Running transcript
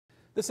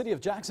The city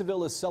of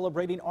Jacksonville is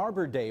celebrating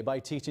Arbor Day by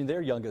teaching their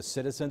youngest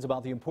citizens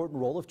about the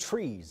important role of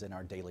trees in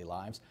our daily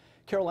lives.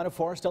 Carolina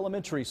Forest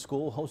Elementary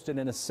School hosted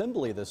an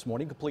assembly this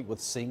morning, complete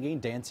with singing,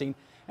 dancing,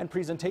 and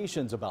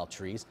presentations about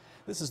trees.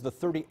 This is the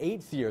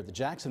 38th year that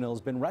Jacksonville has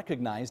been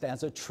recognized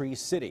as a tree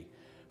city.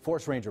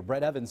 Forest Ranger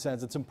Brett Evans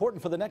says it's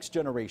important for the next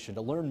generation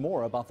to learn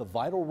more about the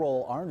vital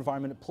role our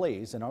environment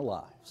plays in our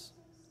lives.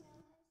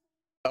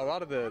 A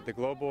lot of the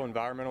global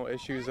environmental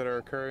issues that are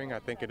occurring, I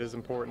think it is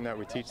important that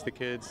we teach the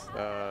kids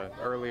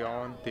early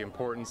on the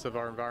importance of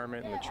our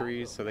environment and the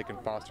trees so they can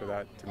foster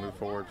that to move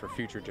forward for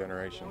future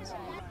generations.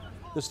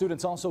 The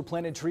students also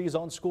planted trees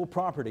on school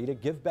property to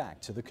give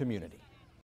back to the community.